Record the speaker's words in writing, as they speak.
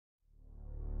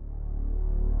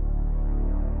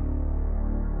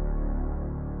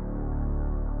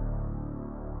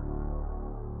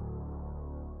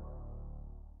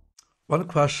One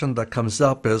question that comes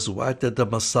up is, why did the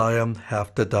Messiah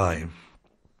have to die?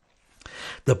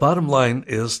 The bottom line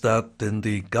is that in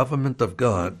the government of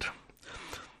God,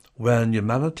 when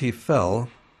humanity fell,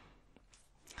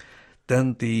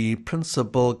 then the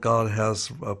principle God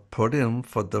has put in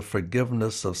for the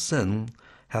forgiveness of sin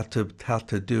had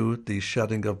to do the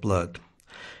shedding of blood.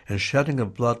 And shedding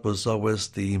of blood was always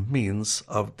the means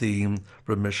of the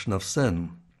remission of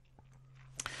sin.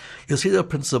 You see the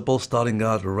principle starting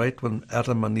out right when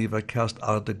Adam and Eve were cast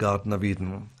out of the Garden of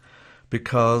Eden.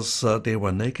 Because they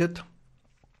were naked,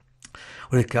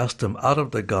 when he cast them out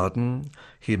of the garden,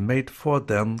 he made for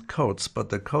them coats, but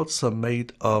the coats are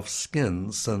made of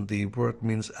skins, and the word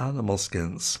means animal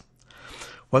skins.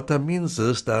 What that means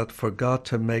is that for God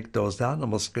to make those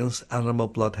animal skins, animal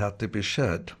blood had to be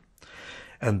shed.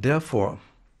 And therefore,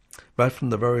 right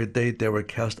from the very day they were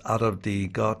cast out of the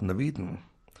Garden of Eden,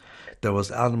 there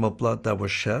was animal blood that was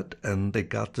shed, and they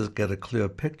got to get a clear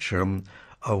picture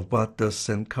of what the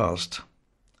sin cost.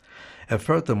 And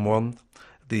furthermore,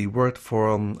 the word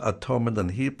for atonement in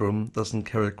Hebrew doesn't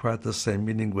carry quite the same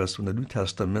meaning as in the New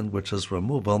Testament, which is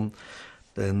removal.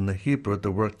 In Hebrew,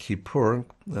 the word kippur,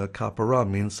 kapara,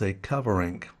 means a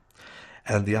covering.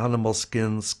 And the animal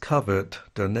skins covered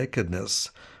their nakedness,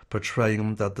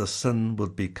 portraying that the sin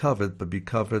would be covered, but be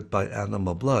covered by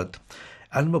animal blood.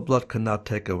 Animal blood could not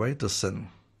take away the sin,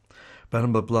 but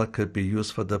animal blood could be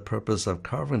used for the purpose of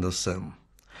covering the sin.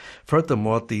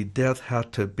 Furthermore, the death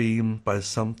had to be by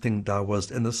something that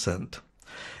was innocent.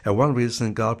 And one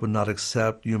reason God would not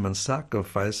accept human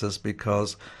sacrifices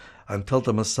because until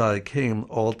the Messiah came,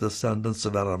 all descendants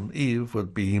of Adam and Eve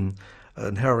would be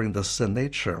inheriting the sin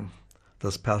nature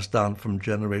that's passed down from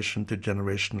generation to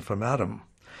generation from Adam.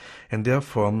 And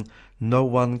therefore, no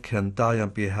one can die on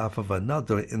behalf of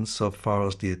another insofar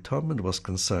as the atonement was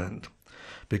concerned,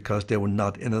 because they were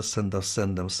not innocent of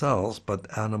sin themselves,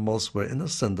 but animals were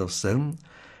innocent of sin,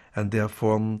 and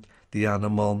therefore the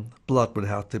animal blood would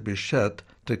have to be shed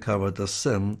to cover the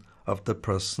sin of the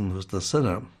person who's the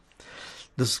sinner.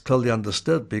 This is clearly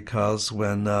understood because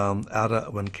when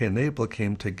Cain and Abel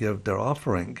came to give their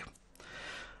offering,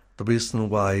 the reason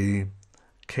why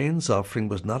Cain's offering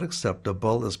was not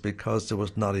acceptable is because there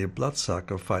was not a blood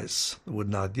sacrifice. It would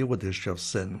not deal with the issue of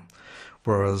sin.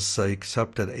 Whereas he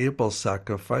accepted Abel's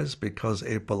sacrifice because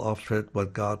Abel offered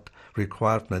what God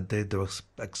required from the day they were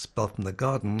expelled from the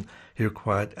garden. He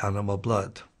required animal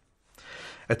blood.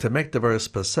 And to make it very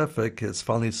specific, it's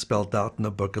finally spelled out in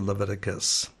the book of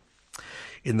Leviticus.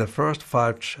 In the first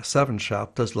 7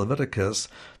 chapters of Leviticus,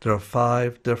 there are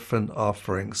 5 different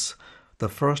offerings. The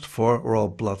first 4 are all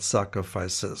blood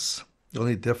sacrifices. The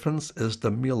only difference is the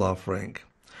meal offering.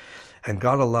 And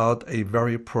God allowed a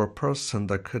very poor person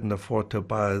that couldn't afford to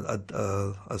buy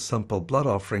a simple blood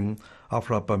offering,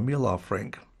 offer up a meal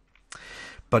offering.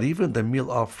 But even the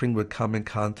meal offering would come in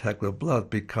contact with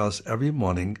blood because every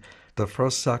morning the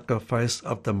first sacrifice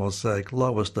of the Mosaic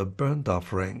law was the burnt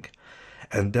offering.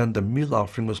 And then the meal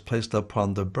offering was placed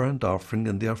upon the burnt offering,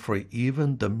 and therefore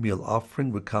even the meal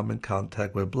offering would come in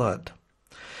contact with blood.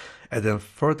 And then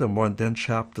furthermore, in then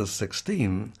chapter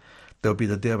 16, there'll be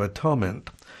the Day of Atonement,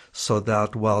 so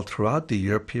that while throughout the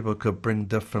year people could bring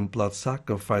different blood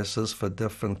sacrifices for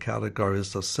different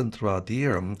categories of sin throughout the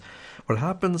year, what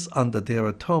happens on the Day of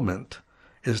Atonement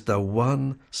is that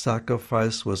one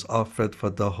sacrifice was offered for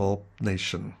the whole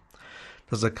nation.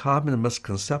 There's a common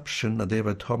misconception on the Day of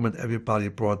Atonement everybody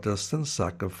brought their sin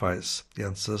sacrifice. The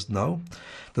answer is no.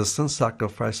 The sin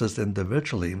sacrifices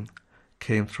individually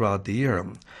came throughout the year.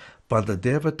 But on the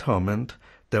Day of Atonement,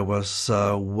 there was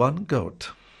one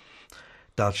goat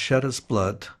that shed its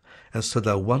blood, and so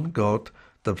that one goat,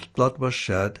 the blood was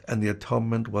shed, and the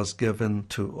atonement was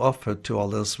offered to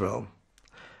all Israel.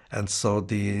 And so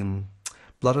the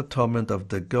blood atonement of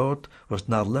the goat was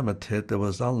not limited, it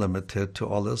was unlimited to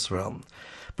all Israel,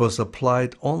 but was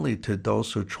applied only to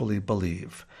those who truly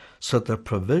believe. So the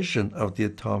provision of the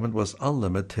atonement was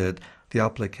unlimited, the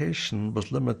application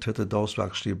was limited to those who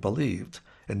actually believed,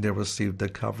 and they received the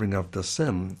covering of the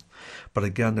sin. But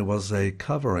again, it was a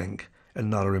covering and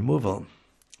not a removal.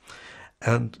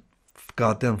 And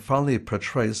God then finally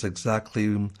portrays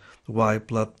exactly why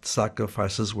blood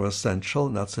sacrifices were essential,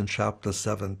 and that's in chapter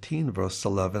 17, verse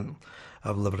 11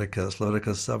 of Leviticus.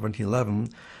 Leviticus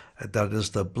 17:11, that is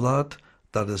the blood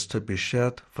that is to be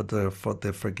shed for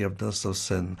the forgiveness of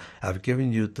sin. I've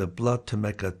given you the blood to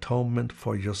make atonement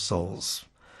for your souls.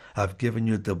 I've given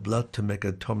you the blood to make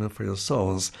atonement for your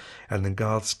souls. And in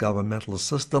God's governmental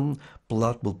system,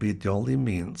 blood will be the only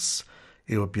means.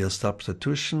 It would be a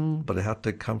substitution, but it had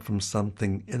to come from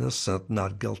something innocent,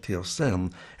 not guilty of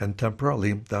sin, and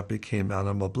temporarily that became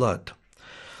animal blood.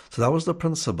 So that was the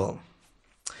principle.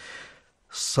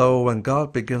 So when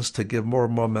God begins to give more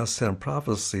and more messianic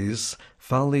prophecies,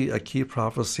 finally a key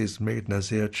prophecy is made in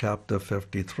Isaiah chapter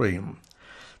 53.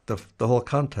 The whole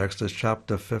context is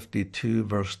chapter 52,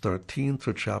 verse 13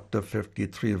 through chapter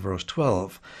 53, verse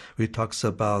 12. He talks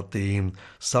about the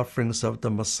sufferings of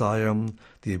the Messiah,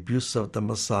 the abuse of the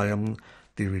Messiah,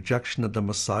 the rejection of the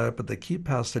Messiah, but the key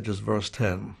passage is verse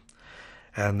 10.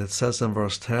 And it says in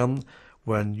verse 10,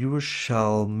 when you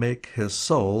shall make his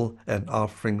soul an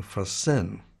offering for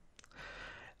sin.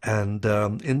 And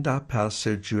in that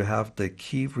passage, you have the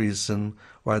key reason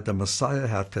why the Messiah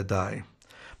had to die.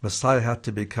 Messiah had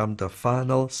to become the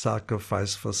final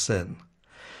sacrifice for sin.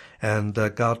 And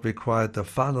God required the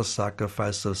final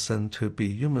sacrifice of sin to be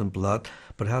human blood,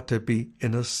 but it had to be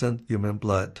innocent human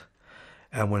blood.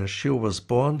 And when Yeshua was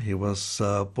born, he was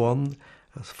born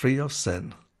free of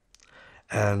sin.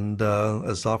 And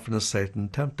as often as Satan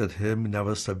tempted him, he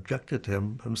never subjected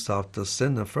himself to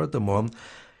sin. And furthermore,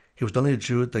 he was the only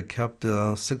Jew that kept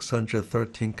the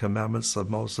 613 commandments of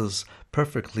Moses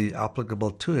perfectly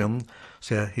applicable to him,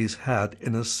 so he's had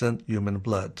innocent human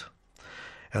blood.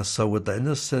 And so with the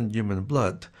innocent human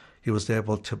blood, he was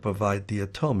able to provide the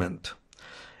atonement.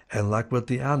 And like with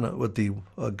the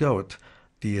goat,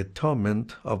 the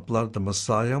atonement of blood of the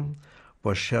Messiah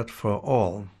was shed for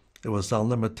all. It was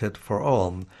unlimited for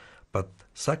all. But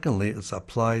secondly, it's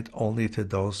applied only to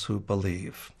those who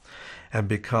believe. And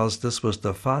because this was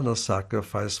the final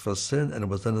sacrifice for sin and it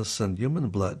was innocent human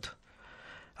blood,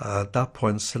 at that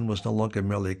point sin was no longer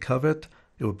merely covered,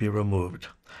 it would be removed.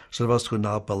 So those who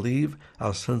now believe,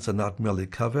 our sins are not merely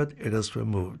covered, it is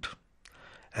removed.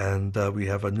 And we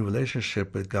have a new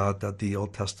relationship with God that the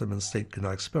Old Testament saint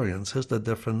cannot experience. Here's the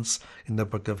difference in the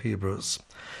book of Hebrews.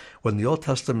 When the Old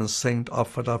Testament saint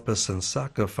offered up a sin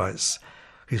sacrifice,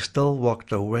 he still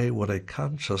walked away with a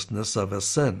consciousness of his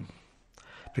sin,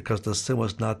 because the sin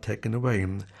was not taken away.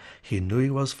 He knew he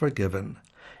was forgiven.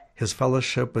 His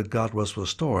fellowship with God was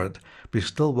restored, but he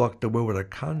still walked away with a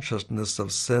consciousness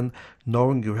of sin,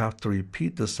 knowing you have to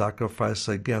repeat the sacrifice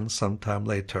again sometime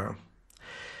later.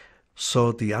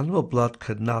 So the animal blood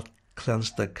could not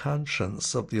cleanse the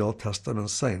conscience of the Old Testament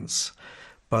saints,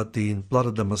 but the blood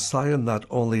of the Messiah not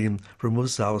only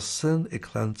removes our sin, it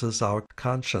cleanses our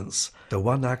conscience. The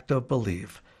one act of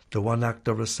belief, the one act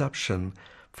of reception,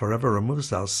 forever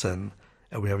removes our sin,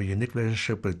 and we have a unique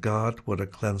relationship with God with a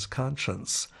cleansed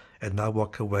conscience, and not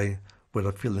walk away with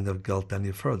a feeling of guilt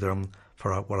any further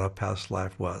for what our past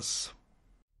life was.